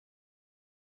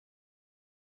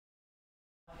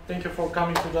Thank you for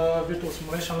coming to the Virtual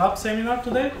Simulation Lab seminar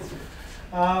today.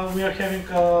 We are having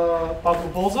Pablo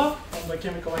Bouza from the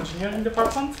Chemical Engineering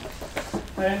Department,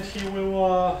 and he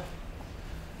will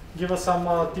give us some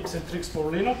tips and tricks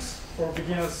for Linux for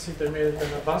beginners, intermediate,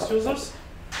 and advanced users.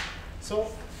 So,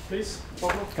 please,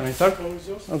 Pablo. Can I start?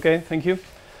 Okay, thank you.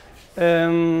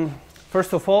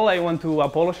 First of all, I want to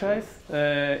apologize.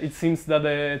 It seems that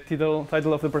the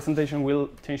title of the presentation will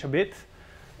change a bit.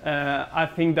 I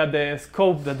think that the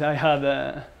scope that I had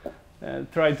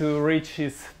tried to reach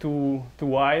is too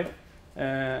wide.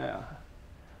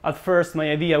 At first,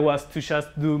 my idea was to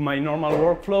just do my normal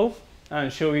workflow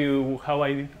and show you how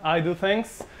I do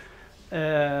things.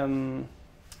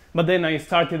 But then I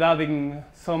started adding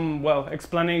some,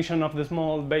 explanation of the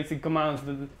small basic commands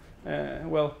that,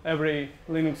 every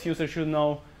Linux user should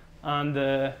know, and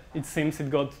it seems it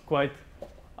got quite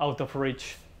out of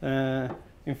reach.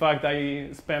 In fact,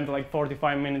 I spent like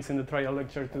 45 minutes in the trial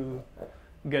lecture to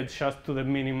get just to the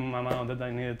minimum amount that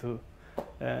I needed to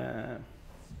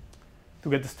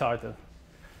get started.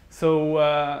 So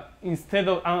instead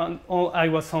of, I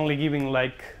was only giving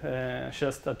like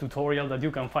just a tutorial that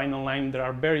you can find online. There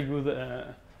are very good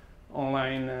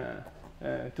online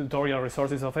tutorial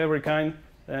resources of every kind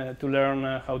to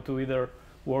learn how to either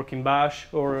work in Bash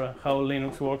or how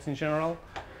Linux works in general.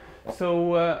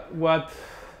 So what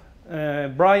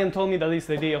Brian told me that is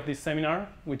the idea of this seminar,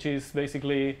 which is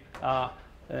basically a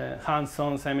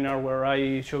hands-on seminar where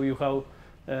I show you how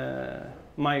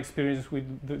my experience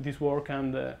with this work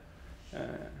and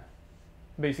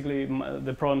basically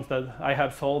the problems that I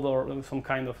have solved or some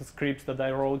kind of scripts that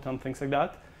I wrote and things like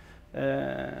that.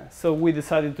 So we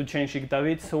decided to change it a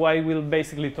bit. So I will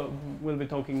basically will be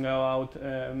talking about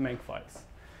makefiles,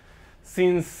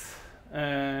 since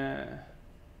and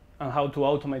how to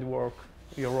automate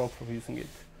your workflow using it.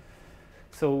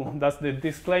 So that's the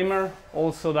disclaimer.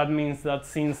 Also, that means that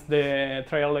since the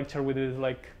trial lecture we did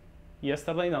like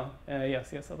yesterday,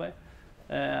 yesterday,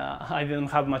 I didn't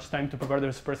have much time to prepare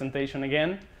this presentation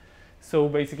again. So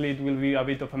basically, it will be a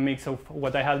bit of a mix of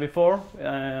what I had before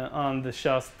and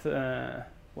just, I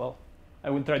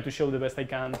will try to show the best I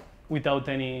can without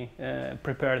any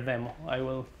prepared demo. I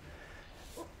will.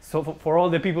 So for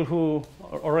all the people who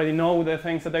already know the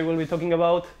things that I will be talking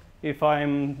about, if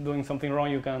I'm doing something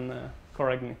wrong, you can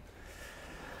correct me.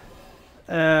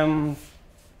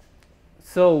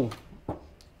 So,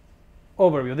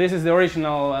 overview. This is the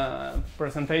original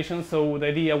presentation. So the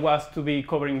idea was to be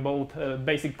covering both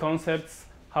basic concepts,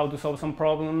 how to solve some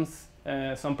problems,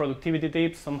 some productivity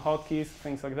tips, some hotkeys,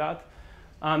 things like that,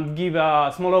 and give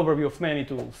a small overview of many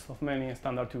tools, of many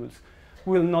standard tools.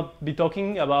 We'll not be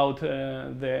talking about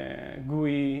the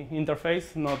GUI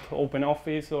interface, not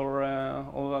OpenOffice or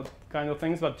all that kind of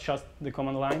things, but just the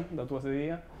command line. That was the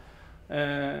idea.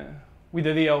 With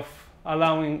the idea of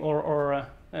allowing or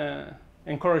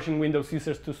encouraging Windows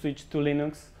users to switch to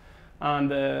Linux,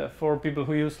 and for people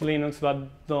who use Linux but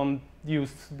don't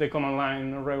use the command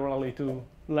line regularly, to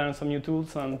learn some new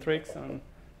tools and tricks and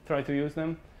try to use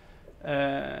them.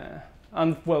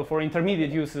 And for intermediate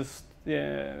users,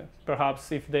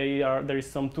 perhaps if there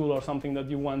is some tool or something that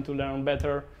you want to learn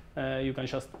better, you can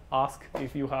just ask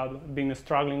if you have been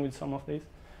struggling with some of these.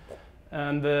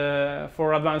 And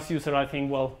for advanced user, I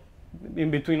think,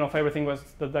 in between of everything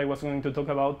that I was going to talk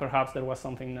about, perhaps there was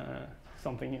something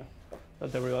new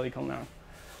that everybody can learn.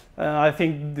 I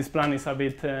think this plan is a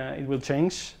bit, it will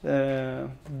change.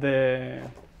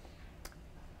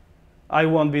 I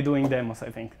won't be doing demos,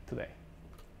 I think, today.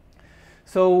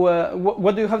 So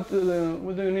what do you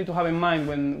need to have in mind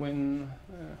when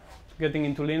getting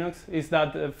into Linux? Is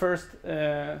that first,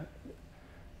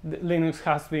 Linux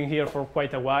has been here for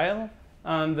quite a while,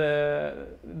 and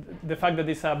the fact that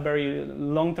it's a very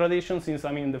long tradition, since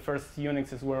the first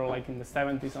Unixes were like in the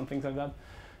 70s and things like that,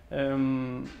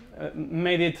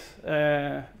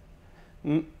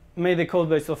 made the code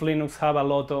base of Linux have a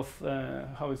lot of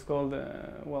how it's called,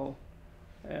 a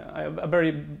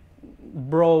very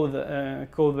broad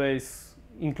code base,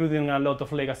 including a lot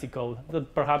of legacy code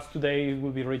that perhaps today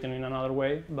will be written in another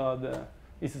way, but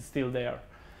it's still there.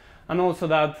 And also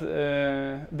that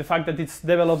the fact that it's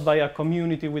developed by a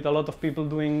community with a lot of people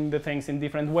doing the things in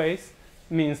different ways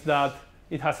means that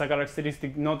it has a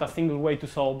characteristic, not a single way to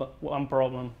solve one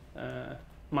problem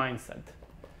mindset.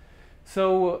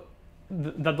 So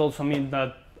that also means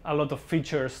that a lot of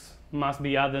features must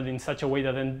be added in such a way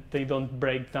that then they don't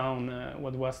break down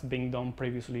what was being done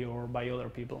previously or by other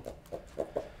people.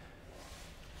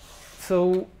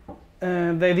 So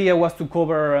The idea was to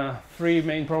cover 3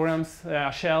 main programs: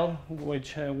 a shell,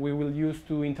 which we will use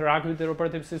to interact with the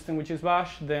operative system, which is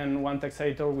Bash, then one text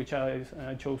editor, which I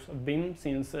chose Vim,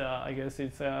 since I guess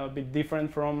it's a bit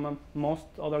different from most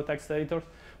other text editors.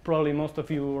 Probably most of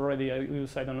you already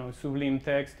use, I don't know, Sublime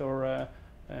Text or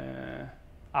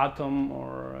Atom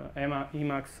or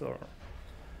Emacs,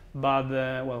 but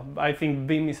well, I think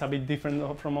Vim is a bit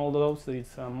different from all those.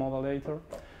 It's a modal editor.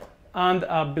 And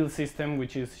a build system,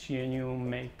 which is GNU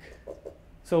Make.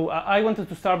 So I wanted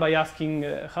to start by asking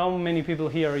how many people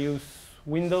here use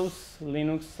Windows,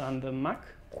 Linux, and Mac?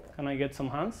 Can I get some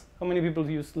hands? How many people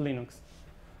use Linux?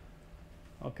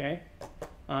 Okay.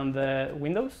 And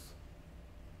Windows?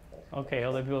 Okay,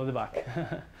 all the people at the back.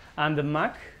 And the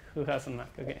Mac? Who has a Mac?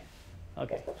 Okay.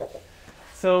 Okay.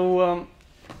 So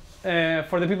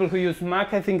for the people who use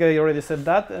Mac, I think I already said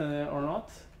that, or not,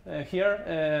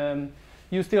 here.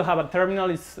 You still have a terminal.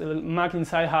 It's Mac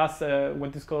inside has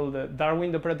what is called the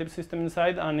Darwin operative system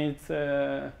inside, and it's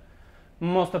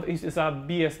most of it is a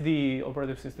BSD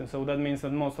operative system. So that means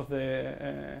that most of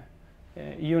the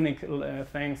unique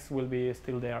things will be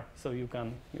still there, so you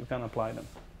can apply them.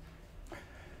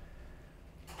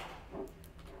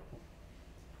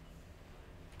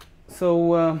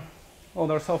 So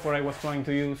other software, I was trying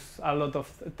to use a lot of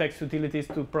text utilities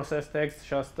to process text,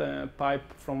 just pipe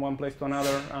from one place to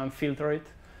another and filter it.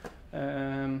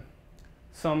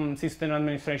 Some system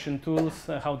administration tools,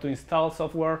 how to install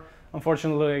software.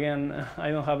 Unfortunately, again,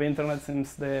 I don't have internet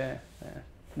since the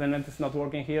net is not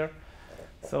working here.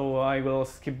 So I will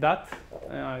skip that.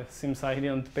 Since I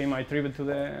didn't pay my tribute to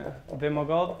the demo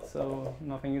god, so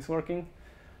nothing is working.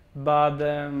 But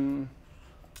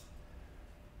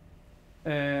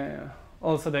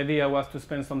also, the idea was to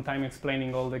spend some time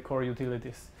explaining all the core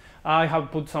utilities. I have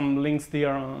put some links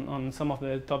there on some of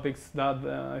the topics that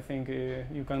I think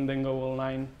you can then go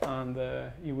online and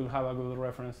you will have a good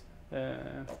reference.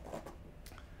 The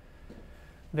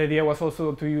idea was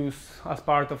also to use, as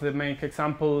part of the Make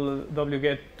example,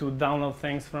 wget to download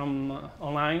things from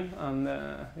online and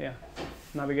yeah,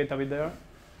 navigate a bit there.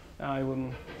 That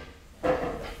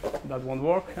won't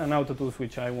work, and AutoTools,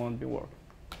 which I won't be working.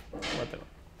 Whatever.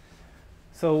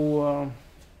 So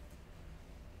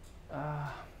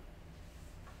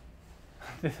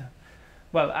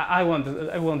well, I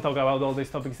won't talk about all these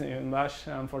topics in Bash.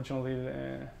 Unfortunately,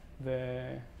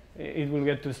 it will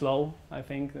get too slow, I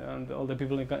think, and all the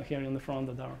people here in the front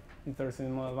that are interested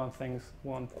in more advanced things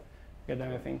won't get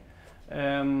anything.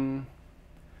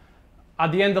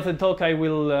 At the end of the talk, I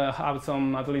will have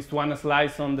at least one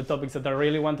slide on the topics that I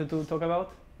really wanted to talk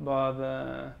about,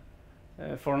 but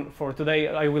for today,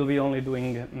 I will be only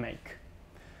doing Make.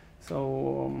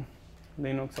 So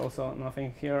Linux also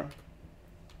nothing here.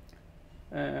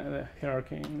 The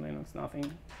hierarchy in Linux,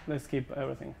 nothing. Let's keep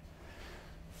everything.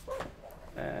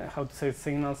 How to set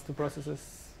signals to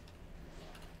processes.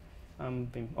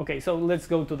 Okay, so let's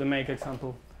go to the Make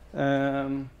example.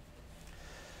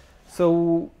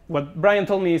 So what Brian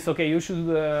told me is, okay, you should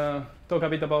talk a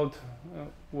bit about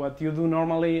what you do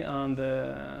normally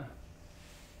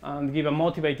and give a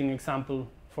motivating example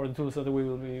for the tools that we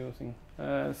will be using.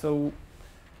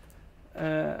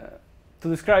 To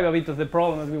describe a bit of the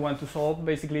problem that we want to solve,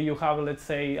 basically you have, let's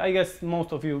say, I guess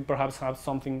most of you perhaps have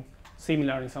something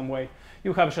similar in some way.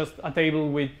 You have just a table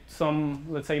with some,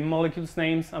 let's say, molecules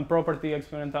names and property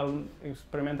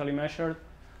experimentally measured,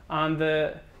 and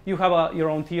you have your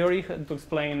own theory to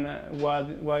explain why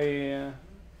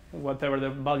whatever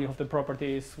the value of the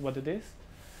property is, what it is.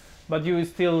 But you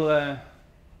still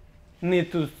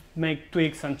need to make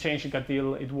tweaks and change it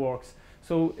until it works.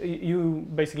 So you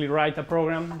basically write a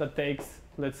program that takes,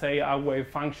 let's say, a wave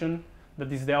function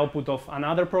that is the output of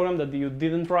another program that you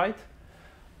didn't write,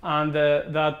 and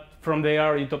that from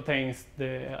there it obtains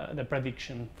the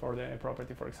prediction for the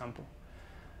property, for example.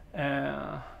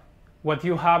 What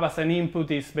you have as an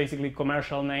input is basically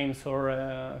commercial names or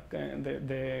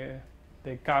the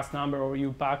cast number or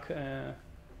UPAC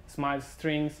SMILE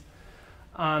strings.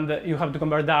 And you have to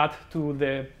convert that to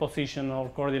the position or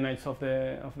coordinates of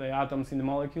the atoms in the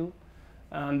molecule.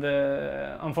 And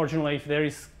unfortunately, if there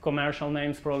is commercial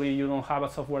names, probably you don't have a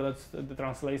software that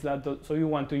translates that. So you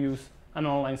want to use an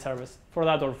online service for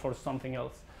that or for something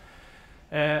else.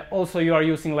 Also, you are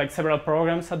using like several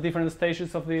programs at different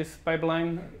stages of this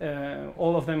pipeline.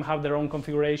 All of them have their own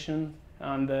configuration,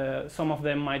 and some of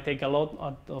them might take a lot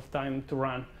of time to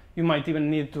run. You might even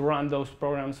need to run those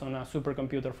programs on a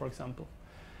supercomputer, for example.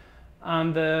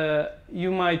 And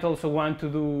you might also want to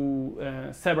do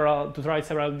try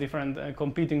several different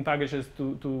competing packages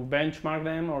to benchmark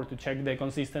them or to check the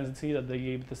consistency that they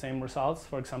give the same results.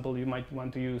 For example, you might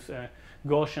want to use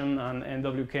Gaussian and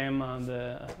NWChem and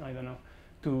I don't know,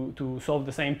 to solve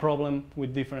the same problem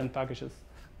with different packages.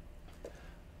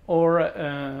 Or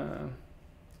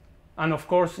and of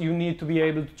course, you need to be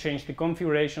able to change the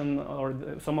configuration or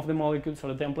some of the molecules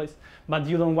or the templates, but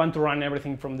you don't want to run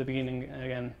everything from the beginning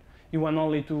again. You want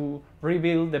only to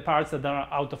rebuild the parts that are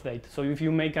out of date. So if you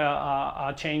make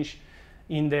a change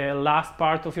in the last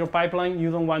part of your pipeline, you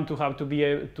don't want to have to be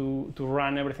able to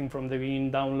run everything from the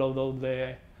beginning, download all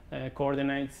the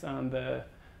coordinates and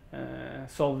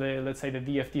solve the, let's say, the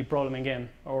DFT problem again,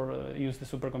 or use the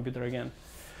supercomputer again.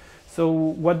 So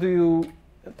what do you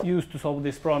use to solve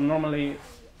this problem? Normally,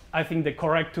 I think the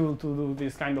correct tool to do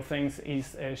these kind of things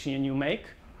is GNU Make.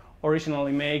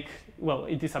 Originally, Make, well,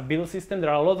 it is a build system. There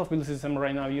are a lot of build systems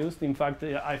right now used. In fact,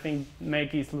 I think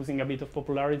Make is losing a bit of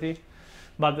popularity,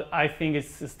 but I think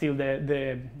it's still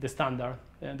the standard,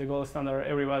 the gold standard.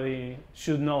 Everybody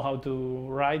should know how to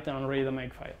write and read a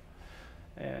Make file,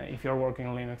 if you're working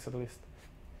on Linux at least.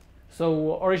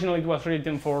 So originally, it was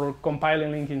written for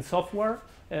compiling linking software.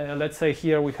 Let's say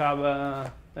here we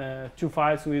have 2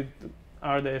 files which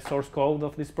are the source code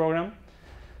of this program.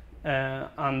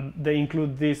 And they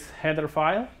include this header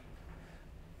file,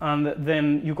 and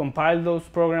then you compile those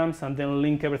programs and then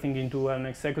link everything into an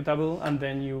executable, and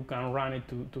then you can run it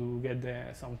to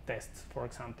get some tests, for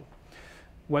example.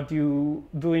 What you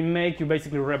do in Make, you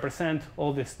basically represent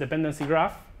all this dependency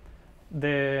graph.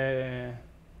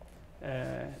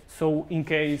 So in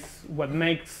case what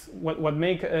Make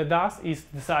does is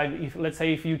decide if, let's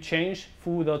say, if you change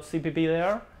foo.cpp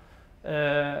there,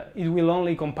 it will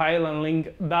only compile and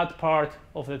link that part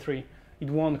of the tree.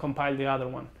 It won't compile the other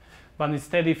one. But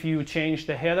instead, if you change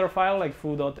the header file, like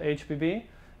foo.hpp,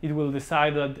 it will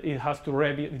decide that it has to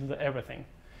rebuild everything.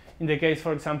 In the case,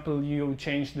 for example, you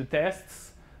change the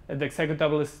tests, the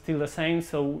executable is still the same,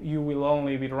 so you will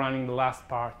only be running the last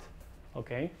part.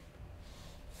 Okay?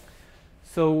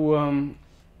 So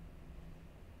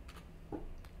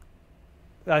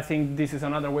I think this is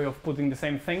another way of putting the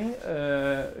same thing.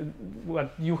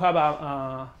 What you have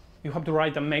you have to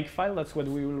write a make file. That's what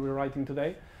we will be writing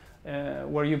today,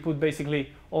 where you put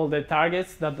basically all the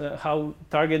targets. How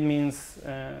target means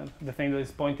the thing that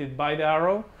is pointed by the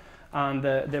arrow, and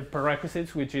the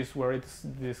prerequisites, which is where it's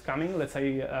coming. Let's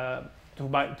say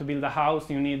to build a house,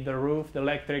 you need the roof, the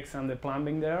electrics, and the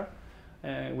plumbing there,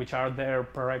 which are their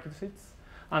prerequisites.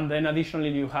 And then additionally,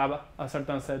 you have a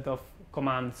certain set of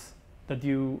commands that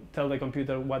you tell the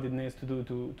computer what it needs to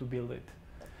do to build it.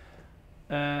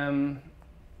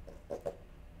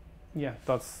 Yeah,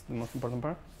 that's the most important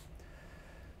part.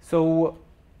 So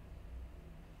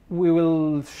we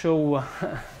will show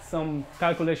some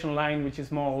calculation line, which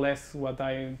is more or less what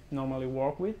I normally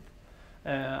work with.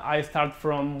 I start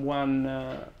from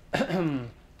a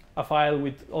file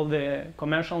with all the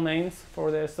commercial names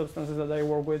for the substances that I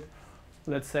work with.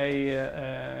 Let's say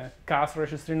CAS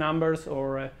registry numbers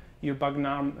or UPAC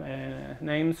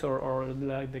names or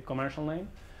like the commercial name.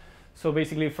 So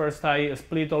basically, first I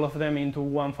split all of them into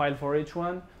one file for each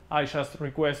one. I just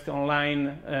request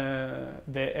online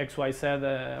the XYZ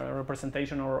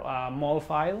representation or a mol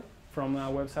file from a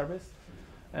web service.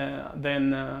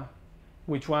 Then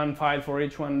which one file for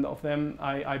each one of them,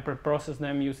 I pre-process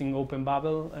them using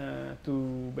OpenBabel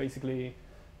to basically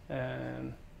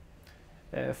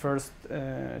first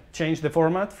change the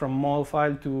format from mol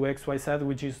file to XYZ,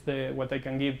 which is what I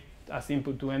can give as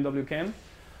input to NWChem.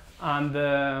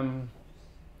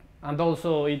 And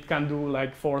also it can do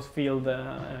like force field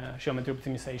geometry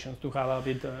optimizations to have a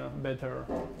bit better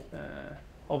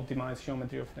optimized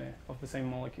geometry of the same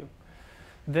molecule.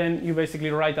 Then you basically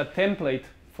write a template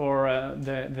for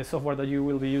the software that you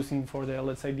will be using for the,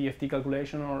 let's say, DFT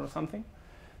calculation or something.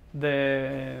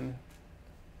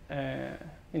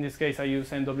 In this case, I use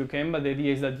NWChem, but the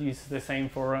idea is that it's the same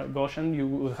for Gaussian. You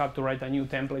will have to write a new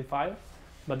template file,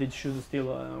 but it should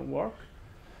still work.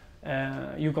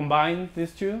 You combine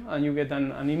these two, and you get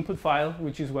an input file,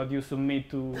 which is what you submit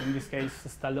to, in this case,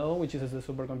 Stalo, which is the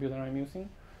supercomputer I'm using.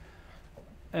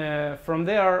 From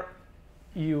there,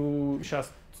 you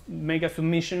just make a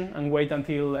submission and wait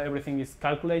until everything is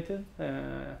calculated.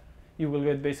 You will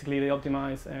get basically the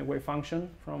optimized wave function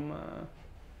from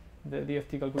the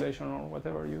DFT calculation or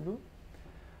whatever you do.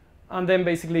 And then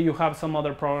basically you have some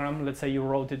other program, let's say you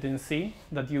wrote it in C,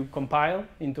 that you compile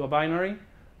into a binary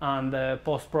and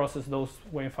post-process those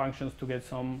wave functions to get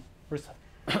some results.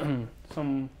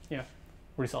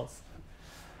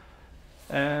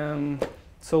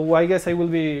 So I guess I will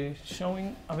be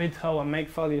showing a bit how a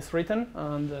makefile is written,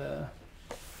 and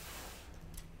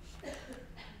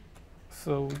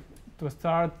so to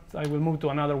start, I will move to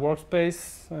another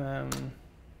workspace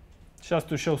just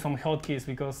to show some hotkeys,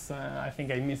 because I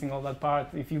think I'm missing all that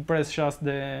part. If you press just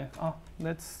the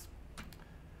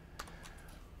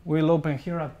we'll open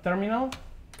here a terminal.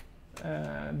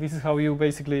 This is how you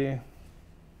basically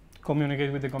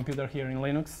communicate with the computer here in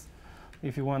Linux.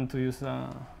 If you want to use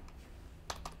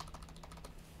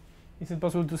is it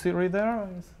possible to see right there?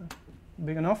 Is it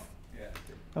big enough? Yeah.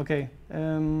 Okay.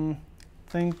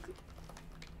 Think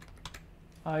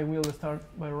I will start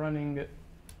by running.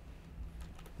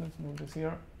 Let's move this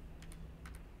here.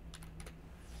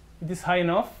 It is high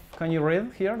enough. Can you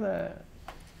read here?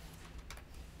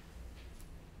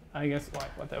 I guess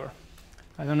whatever.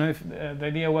 I don't know if the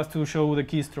idea was to show the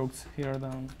keystrokes here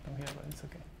down here, but it's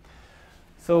okay.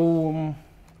 So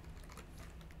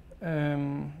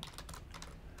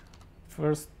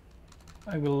first,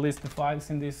 I will list the files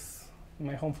in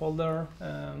my home folder.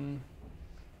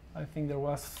 I think there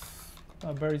was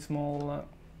a very small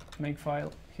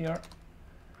makefile here.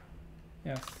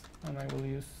 Yes, and I will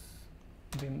use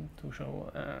Vim to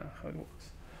show how it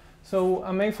works. So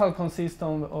a makefile consists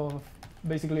of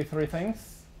basically three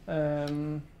things.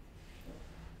 You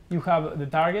have the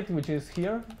target, which is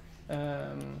here.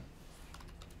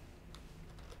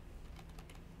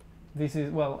 This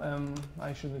is, well,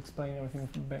 I should explain everything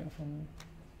from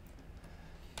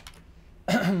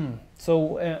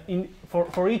so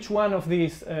for each one of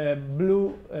these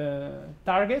blue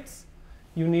targets,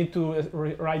 you need to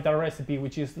write a recipe,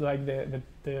 which is like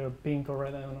the pink or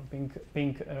red, I don't know,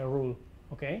 pink rule.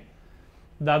 Okay,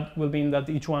 that will mean that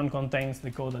each one contains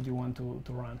the code that you want to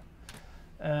run.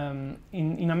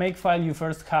 In a makefile, you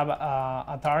first have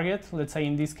a target. Let's say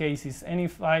in this case is any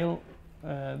file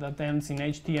that ends in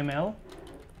HTML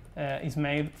is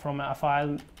made from a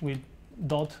file with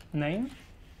 .name.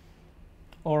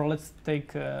 Or let's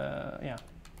take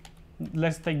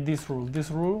let's take this rule.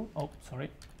 This rule. Oh, sorry.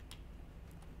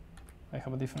 I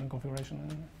have a different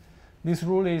configuration. This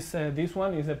rule is this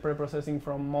one is a preprocessing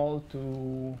from mol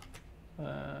to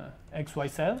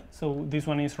XYZ. So this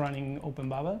one is running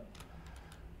OpenBabel.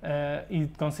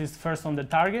 It consists first on the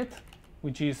target,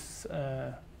 which is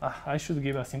I should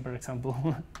give a simple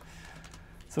example.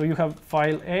 So you have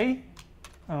file A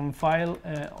and file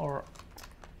or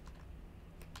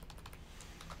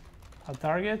a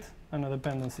target and a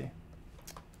dependency.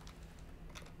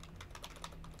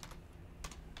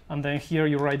 And then here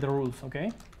you write the rules,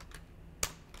 okay?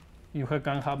 You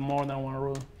can have more than one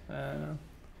rule.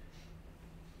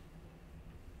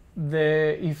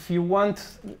 If you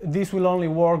want, this will only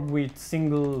work with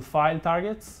single file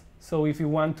targets. So if you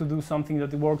want to do something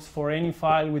that works for any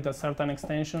file with a certain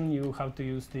extension, you have to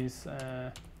use this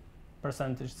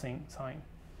percentage sign.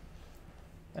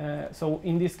 So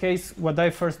in this case, what I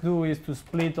first do is to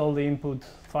split all the input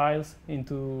files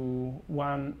into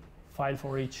one file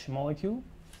for each molecule.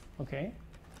 Okay.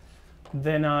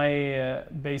 Then I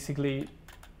basically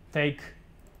take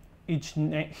each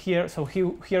here. So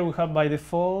here we have by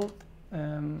default,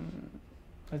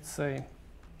 let's say,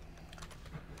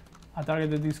 a target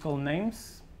that is called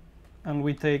names, and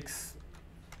we take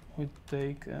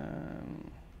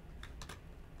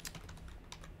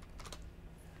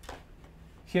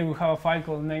here we have a file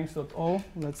called names.o.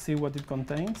 Let's see what it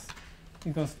contains.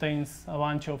 It contains a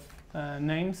bunch of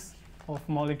names of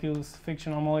molecules,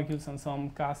 fictional molecules, and some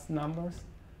cast numbers.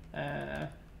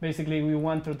 Basically, we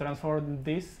want to transform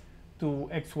this to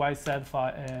XYZ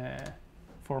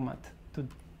format, to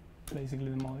basically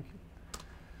the molecule.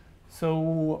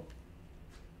 So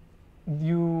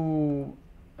you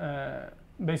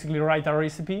basically write a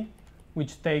recipe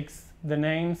which takes the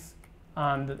names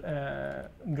and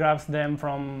grabs them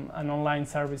from an online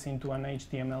service into an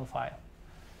HTML file.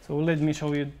 So let me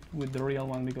show you with the real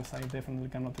one, because I definitely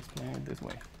cannot explain it this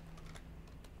way.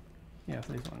 Yes,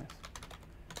 this one is.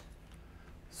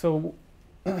 So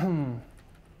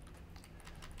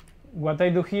what I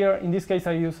do here, in this case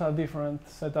I use a different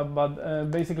setup, but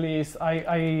basically is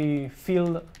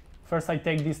first I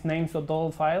take this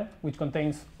names.all file, which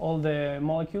contains all the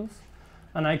molecules,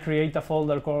 and I create a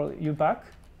folder called upack,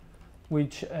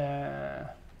 which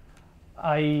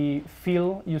I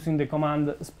fill using the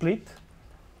command split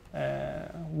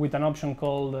with an option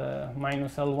called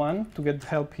 -L1. To get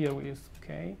help here, we use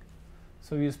K.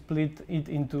 So you split it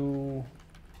into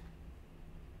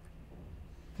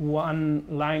one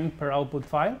line per output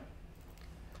file.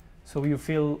 So you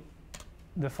fill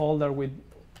the folder with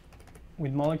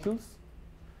molecules.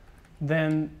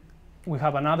 Then we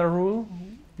have another rule.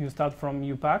 You start from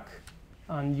upack,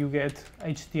 and you get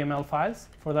HTML files.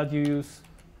 For that you use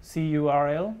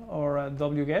curl or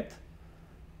wget,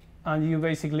 and you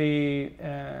basically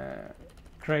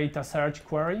create a search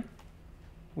query,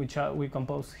 which we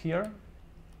compose here.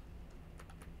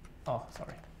 Oh,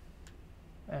 sorry.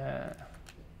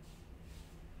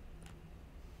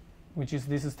 Which is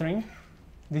this string.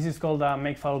 This is called a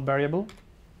makefile variable.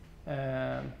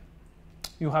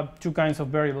 You have two kinds of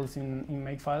variables in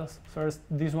makefiles. First,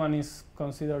 this one is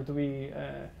considered to be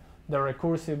the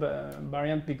recursive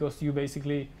variant, because you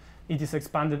basically it is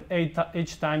expanded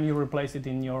each time you replace it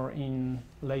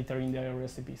later in the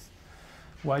recipes.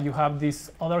 While you have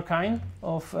this other kind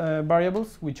of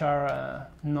variables, which are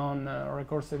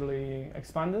non-recursively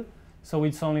expanded, so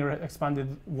it's only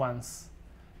expanded once.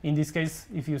 In this case,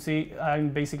 if you see, I'm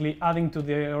basically adding to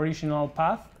the original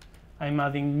path. I'm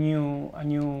adding a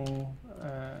new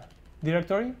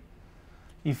directory.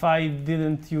 If I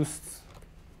didn't use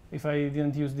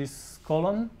this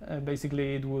colon,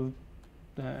 basically it will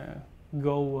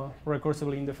go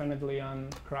recursively indefinitely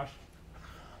and crash.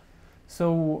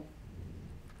 So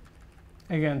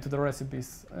again, to the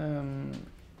recipes.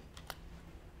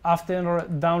 After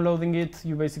downloading it,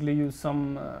 you basically use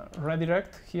some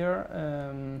redirect here.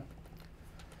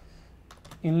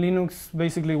 In Linux,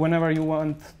 basically, whenever you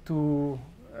want to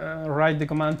write the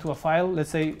command to a file, let's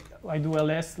say I do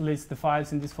ls, list the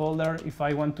files in this folder. If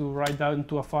I want to write down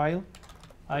to a file,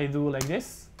 I do like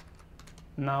this.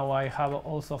 Now I have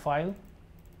also a file.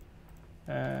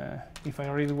 If I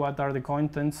read what are the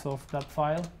contents of that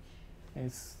file,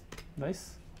 it's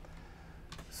this.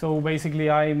 So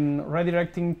basically, I'm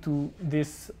redirecting to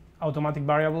this automatic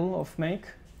variable of make,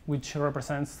 which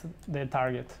represents the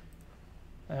target.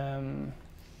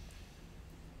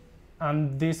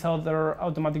 And this other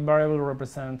automatic variable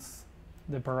represents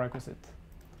the prerequisite.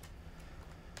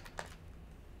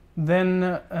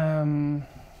 Then,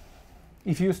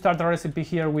 if you start a recipe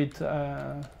here with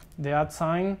the @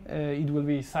 sign, it will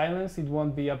be silenced. It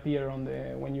won't be appear on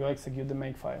when you execute the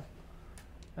makefile.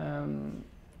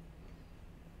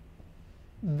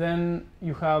 Then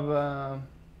you have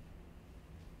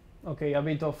okay, a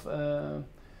bit of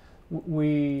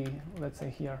let's say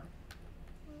here.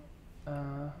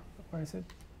 Where is it?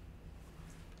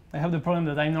 I have the problem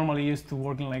that I'm normally used to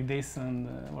working like this, and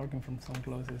working from so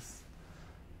close is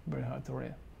very hard to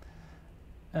read.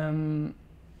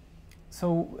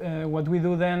 So what we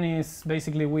do then is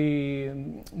basically we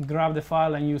grab the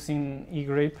file and using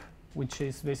egrep, which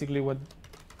is basically what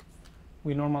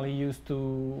we normally use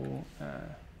to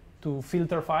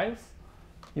filter files.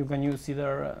 You can use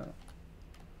either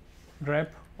grep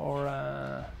or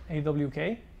awk.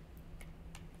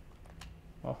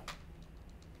 Oh.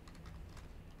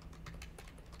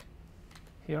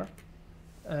 Here.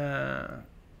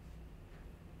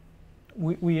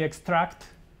 We extract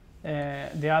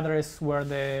the address where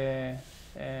the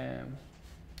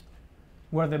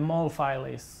mol file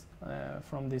is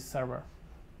from this server.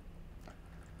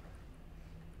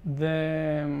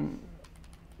 Then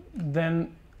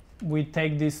we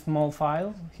take this mol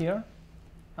file here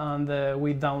and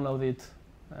we download it.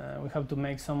 We have to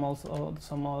make some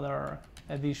other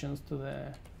additions to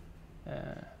the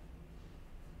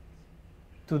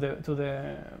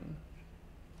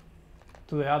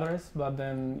address, but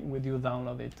then we do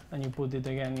download it and you put it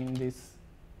again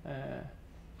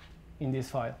in this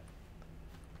file.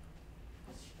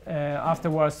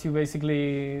 Afterwards, you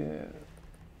basically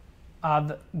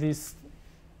add this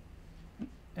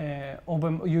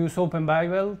use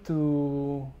OpenBible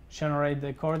to generate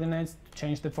the coordinates, to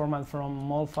change the format from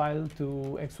mol file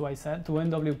to XYZ to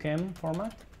NWChem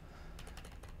format.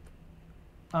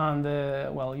 And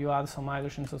well, you add some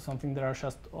iterations or something. There are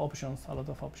just options, a lot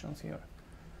of options here.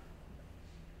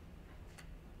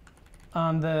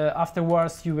 And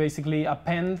afterwards, you basically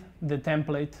append the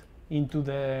template into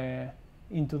the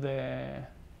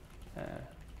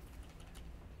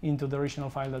original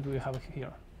file that we have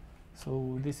here.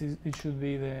 So it should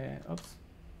be the oops.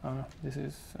 Oh no, this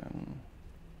is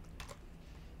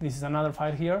another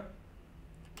file here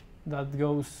that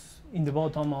goes in the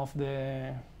bottom of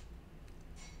the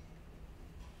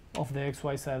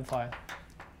XYZ file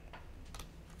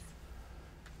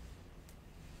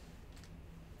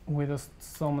with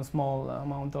some small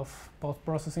amount of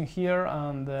post-processing here,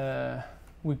 and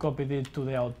we copied it to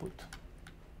the output.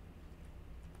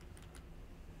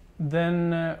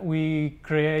 Then we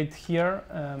create here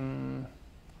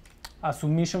a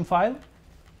submission file,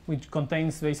 which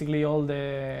contains basically all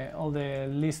the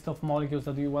list of molecules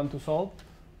that we want to solve.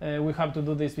 We have to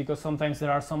do this because sometimes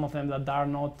there are some of them that are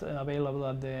not available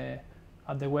at the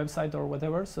website or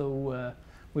whatever. So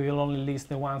we will only list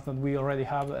the ones that we already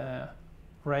have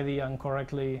ready and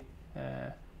correctly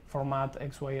format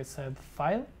XYZ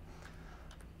file.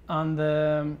 And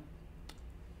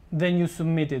then you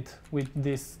submit it with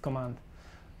this command.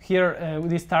 Here,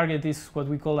 this target is what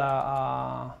we call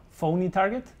a phony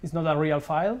target. It's not a real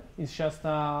file. It's just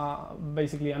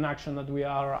basically an action that we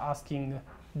are asking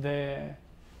the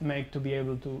make to be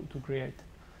able to create.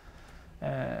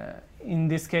 In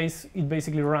this case, it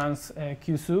basically runs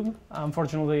qsub.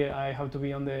 Unfortunately, I have to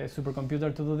be on the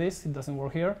supercomputer to do this. It doesn't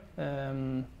work here.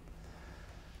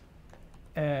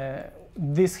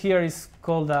 This here is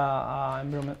called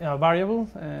a variable.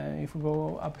 If we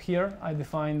go up here, I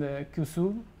define the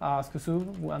qsub as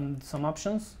qsub and some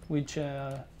options, which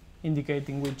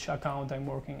indicating which account I'm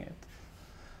working at.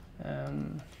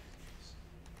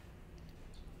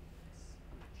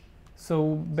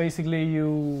 So basically,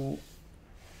 you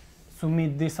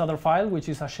submit this other file, which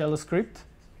is a shell script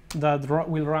that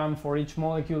will run for each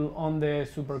molecule on the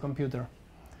supercomputer.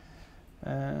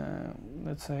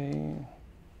 Let's say,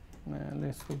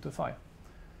 let's go to file.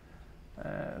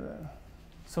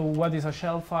 So what is a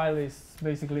shell file is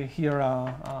basically here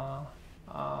a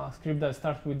script that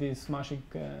starts with this magic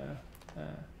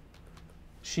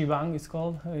shebang, it's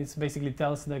called. It basically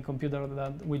tells the computer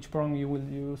that which program you will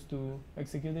use to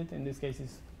execute it. In this case,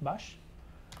 it's bash.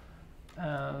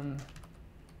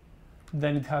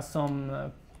 Then it has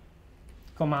some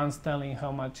commands telling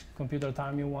how much computer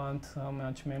time you want, how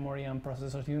much memory and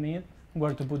processors you need,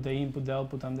 where to put the input, the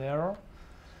output, and the error.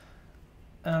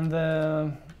 And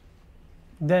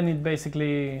then it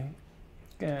basically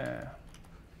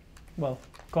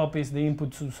copies the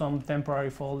input to some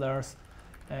temporary folders,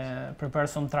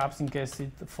 prepares some traps in case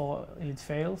it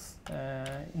fails,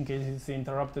 in case it's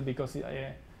interrupted because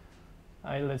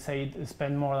let's say it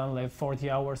spent more than like 40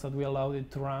 hours that we allowed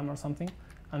it to run or something,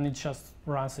 and it just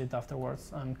runs it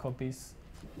afterwards and copies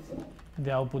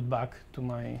the output back to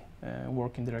my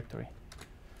working directory.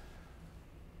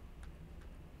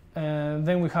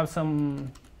 Then we have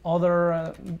some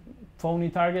other phony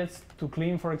targets to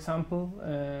clean, for example.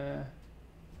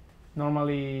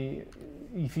 Normally,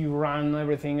 if you run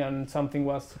everything and something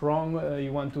was wrong,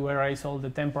 you want to erase all the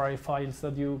temporary files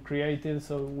that you created.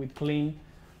 So with clean,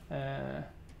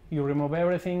 you remove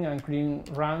everything, and clean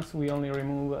runs, we only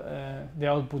remove the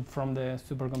output from the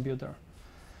supercomputer.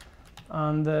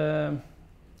 And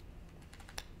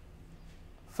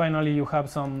finally, you have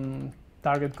some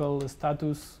target called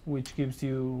status, which gives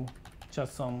you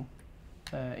just some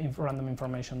random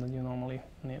information that you normally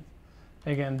need.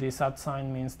 Again, this @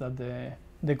 sign means that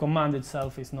the command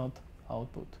itself is not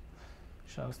output.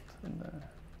 Just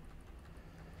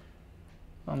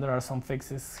and there are some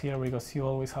fixes here because you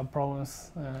always have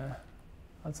problems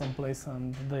at some place,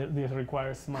 and this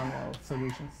requires manual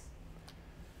solutions.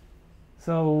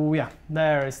 So yeah,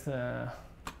 there is a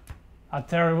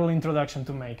terrible introduction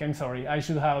to make. I'm sorry, I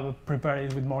should have prepared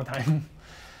it with more time.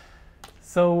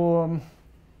 So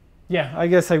yeah, I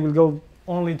guess I will go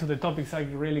only to the topics I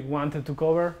really wanted to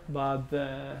cover, but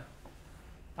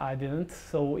I didn't.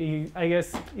 So I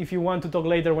guess if you want to talk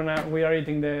later when we are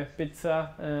eating the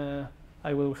pizza,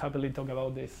 I will happily talk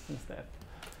about this instead.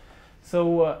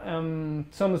 So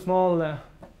some small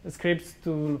scripts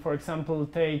to, for example,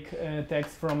 take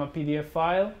text from a PDF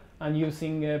file, and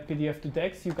using PDF to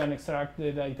text, you can extract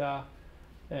the data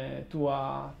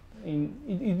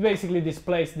it basically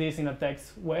displays this in a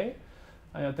text way,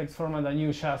 a text format, and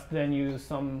you just then use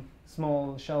some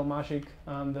small shell magic,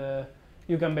 and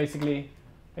you can basically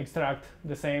extract in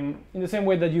the same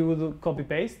way that you would copy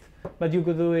paste, but you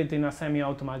could do it in a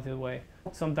semi-automated way.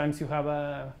 Sometimes you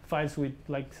have files with,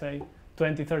 like, say,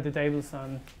 20, 30 tables,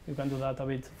 and you can do that a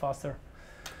bit faster.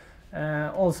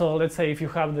 Also, let's say if you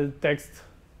have the text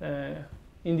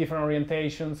in different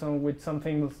orientations and with some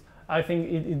things, I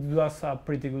think it does a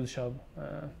pretty good job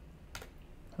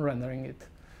rendering it.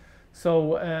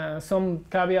 So some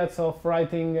caveats of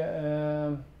writing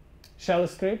shell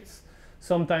scripts.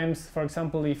 Sometimes, for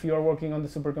example, if you are working on the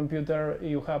supercomputer,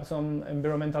 you have some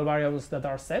environmental variables that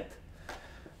are set.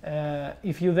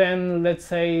 If you then, let's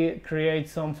say, create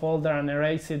some folder and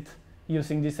erase it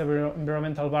using this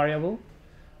environmental variable,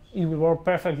 it will work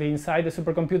perfectly inside the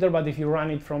supercomputer, but if you run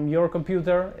it from your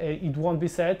computer, it won't be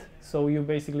set, so you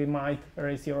basically might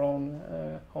erase your own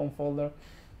home folder.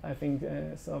 I think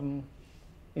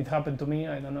it happened to me,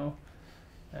 I don't know.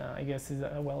 I guess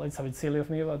it's a bit silly of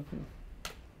me, but...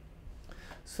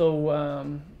 So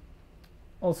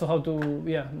also how to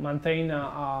maintain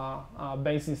a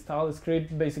base install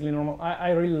script, basically normal.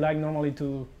 I really like normally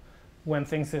to, when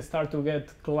things start to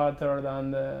get cluttered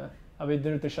and a bit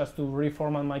dirty, just to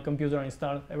reformat my computer and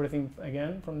start everything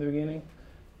again from the beginning.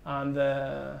 And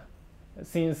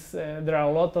since there are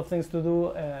a lot of things to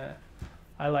do,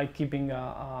 I like keeping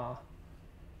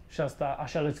just a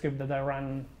shell script that I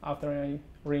run after I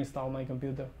reinstall my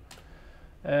computer.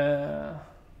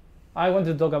 I want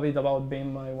to talk a bit about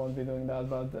Vim. I won't be doing that,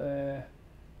 but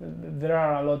there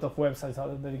are a lot of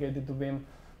websites dedicated to Vim.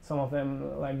 Some of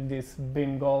them, like this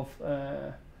Vim Golf,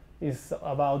 is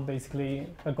about basically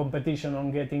a competition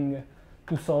on getting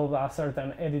to solve a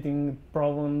certain editing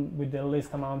problem with the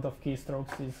least amount of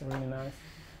keystrokes. Is really nice.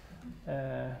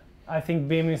 I think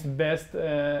Vim is the best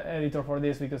editor for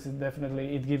this because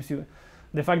it gives you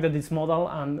the fact that it's modal,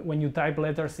 and when you type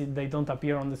letters they don't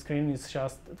appear on the screen. It's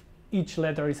just each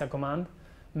letter is a command,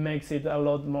 makes it a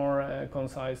lot more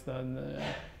concise than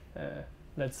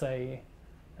let's say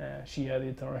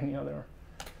Gedit or any other.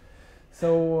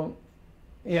 So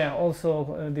yeah,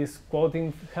 also this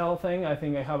quoting hell thing, I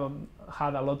think I have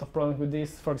had a lot of problems with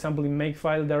this. For example, in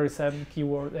Makefile the reserved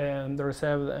keyword and the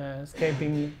reserved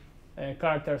escaping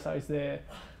characters is the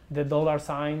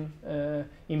 $sign,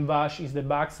 in Bash is the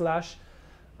backslash,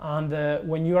 and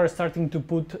when you are starting to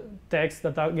put text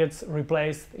that gets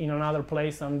replaced in another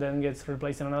place and then gets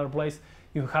replaced in another place,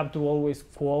 you have to always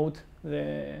quote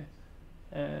the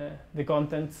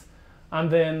contents, and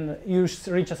then you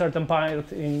reach a certain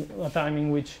point in a time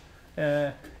in which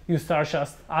you start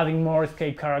just adding more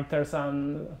escape characters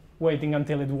and waiting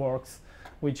until it works,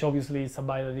 which obviously is a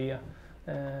bad idea.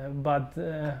 But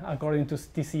according to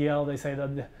TCL, they say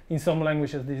that in some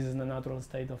languages this is the natural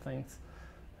state of things.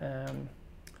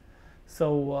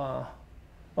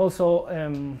 Also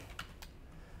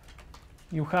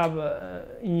you have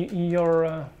in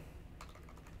your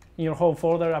home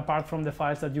folder, apart from the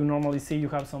files that you normally see, you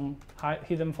have some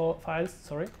hidden files.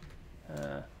 Sorry,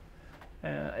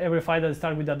 every file that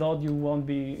starts with a dot, it won't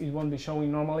be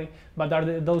showing normally.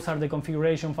 But those are the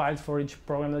configuration files for each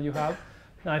program that you have.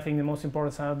 I think the most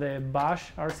important are the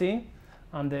Bash RC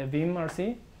and the Vim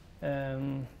RC.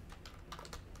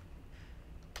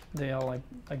 They are like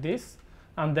this,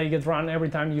 and they get run every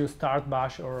time you start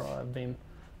Bash or Vim.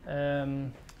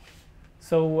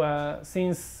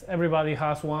 Since everybody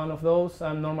has one of those,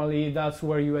 and normally that's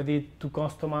where you edit to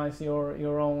customize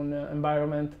your own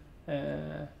environment,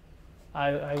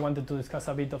 I wanted to discuss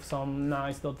a bit of some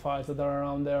nice .files that are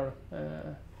around there.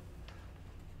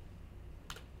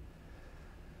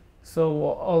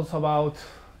 So also about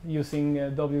using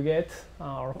wget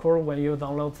or curl when you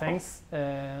download things.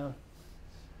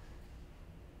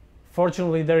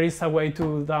 Fortunately, there is a way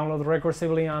to download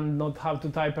recursively and not have to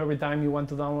type every time you want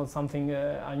to download something,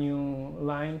 a new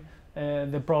line.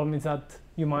 The problem is that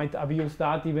you might abuse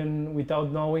that even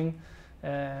without knowing.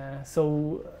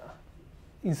 So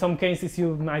in some cases,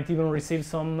 you might even receive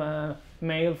some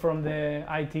mail from the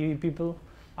IT people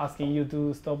asking you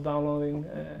to stop downloading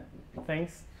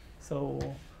things. So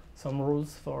some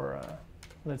rules for,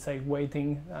 let's say,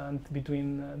 waiting and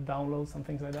between downloads and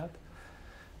things like that.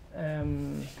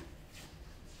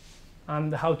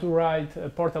 And how to write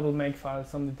portable Makefile,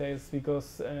 some details,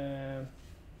 because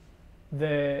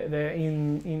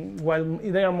while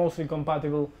they are mostly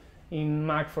compatible in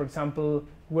Mac, for example,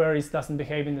 where it doesn't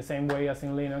behave in the same way as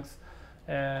in Linux,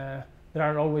 there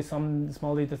are always some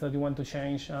small details that you want to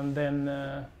change, and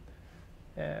then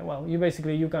well,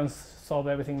 you can solve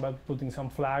everything by putting some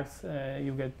flags.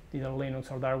 You get either Linux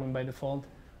or Darwin by default,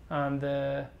 and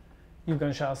you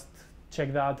can just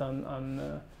check that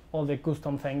and all the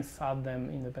custom things, add them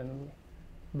independently.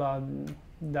 But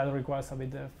that requires a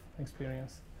bit of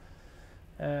experience.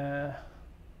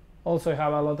 Also, I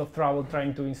have a lot of trouble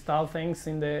trying to install things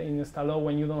in install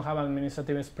when you don't have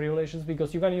administrative privileges,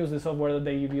 because you can use the software that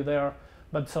they give you there,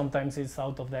 but sometimes it's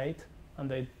out of date and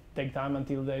they take time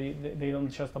until they don't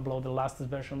just upload the latest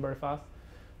version very fast.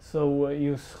 So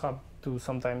you have to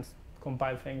sometimes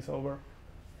compile things over.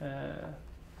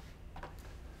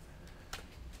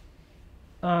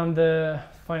 And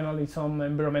finally, some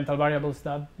environmental variables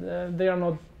that they are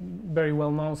not very well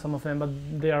known, some of them, but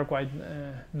they are quite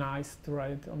nice to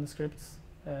write on the scripts.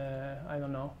 I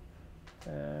don't know.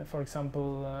 For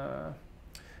example,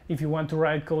 if you want to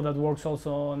write code that works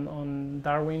also on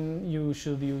Darwin, you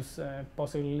should use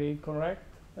possibly correct,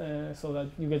 so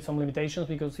that you get some limitations,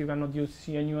 because you cannot use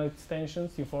GNU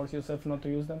extensions. You force yourself not to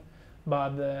use them,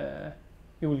 but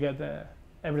you will get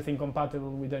everything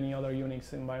compatible with any other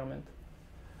Unix environment.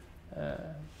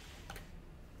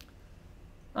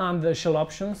 And the shell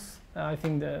options, I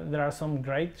think there are some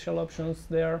great shell options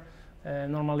there.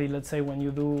 Normally, let's say when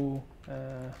you do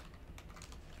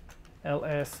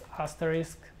ls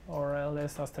asterisk or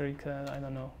ls asterisk, I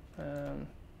don't know,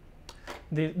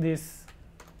 this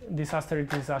this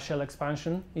asterisk is a shell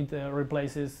expansion. It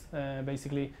replaces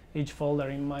basically each folder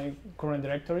in my current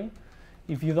directory.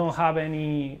 If you don't have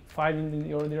any file in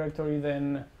your directory,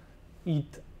 then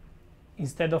it,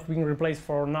 instead of being replaced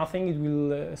for nothing, it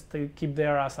will keep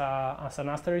there as an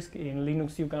asterisk. In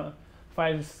Linux,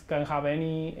 files can have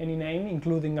any name,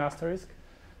 including asterisk.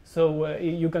 So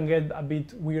you can get a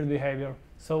bit weird behavior.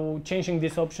 So changing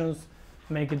these options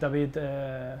make it a bit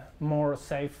more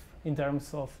safe in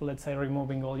terms of, let's say,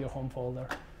 removing all your home folder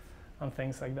and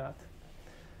things like that.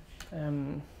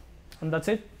 And that's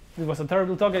it. It was a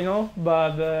terrible talk, I know,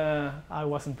 but I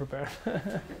wasn't prepared.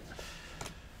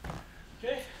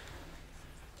 Okay.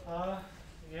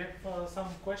 We have some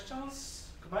questions,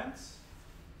 comments?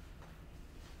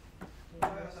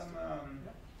 Yes,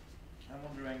 I'm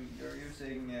wondering, you're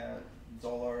using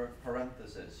dollar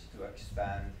parentheses to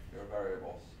expand your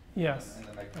variables Yes. in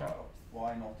the make file.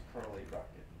 Why not curly bracket?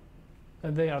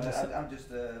 They are the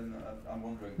I'm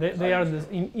wondering. they are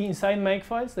inside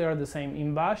makefiles. They are the same.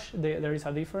 In Bash, there is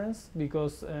a difference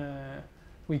because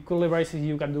with curly braces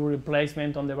you can do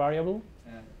replacement on the variable,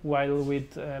 while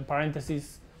with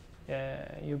parentheses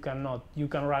you cannot. You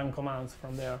can run commands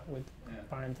from there with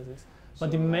parentheses. But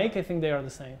So, in make, I think they are the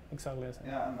same, exactly the same.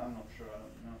 Yeah, I'm not sure. I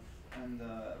don't know. And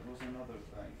was another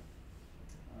thing,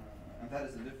 and that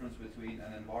is the difference between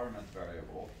an environment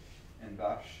variable in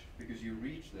Bash, because you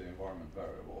reach the environment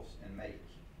variables in make,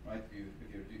 right? If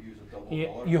you use a double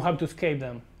dollar. You have to escape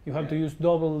them. You have to use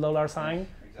double $sign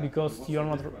exactly. because What's you're the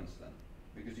not. difference then?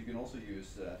 Because you can also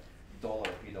use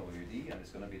 $PWD, and it's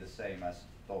going to be the same as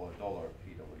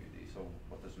 $PWD. So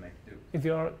what does make do? If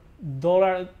you're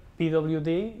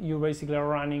 $PWD, you basically are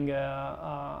running.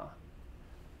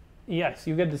 Yes,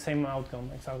 you get the same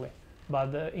outcome exactly,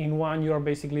 but in one you are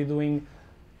basically doing.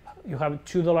 You have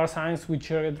 $2 signs which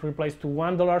get replaced to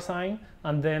 $1 sign,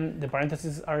 and then the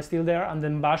parentheses are still there, and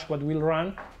then Bash what will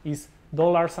run is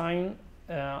 $sign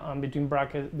and between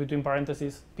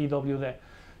parentheses PWD.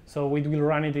 So it will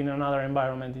run it in another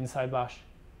environment inside Bash.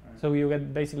 Right. So you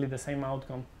get basically the same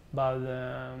outcome, but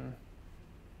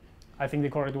I think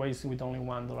the correct way is with only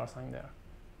 $1 sign there.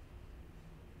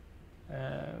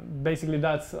 Basically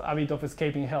that's a bit of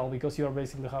escaping hell, because you're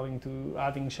basically having to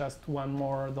adding just one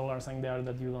more $sign there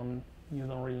that you don't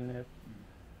really need.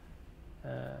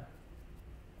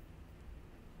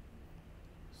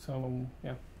 So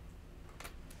yeah.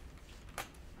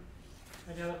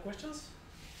 Any other questions?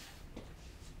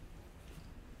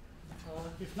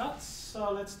 If not,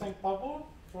 let's thank Pablo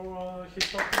for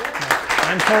his talk today.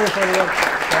 I'm sorry for the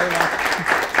very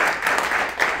much.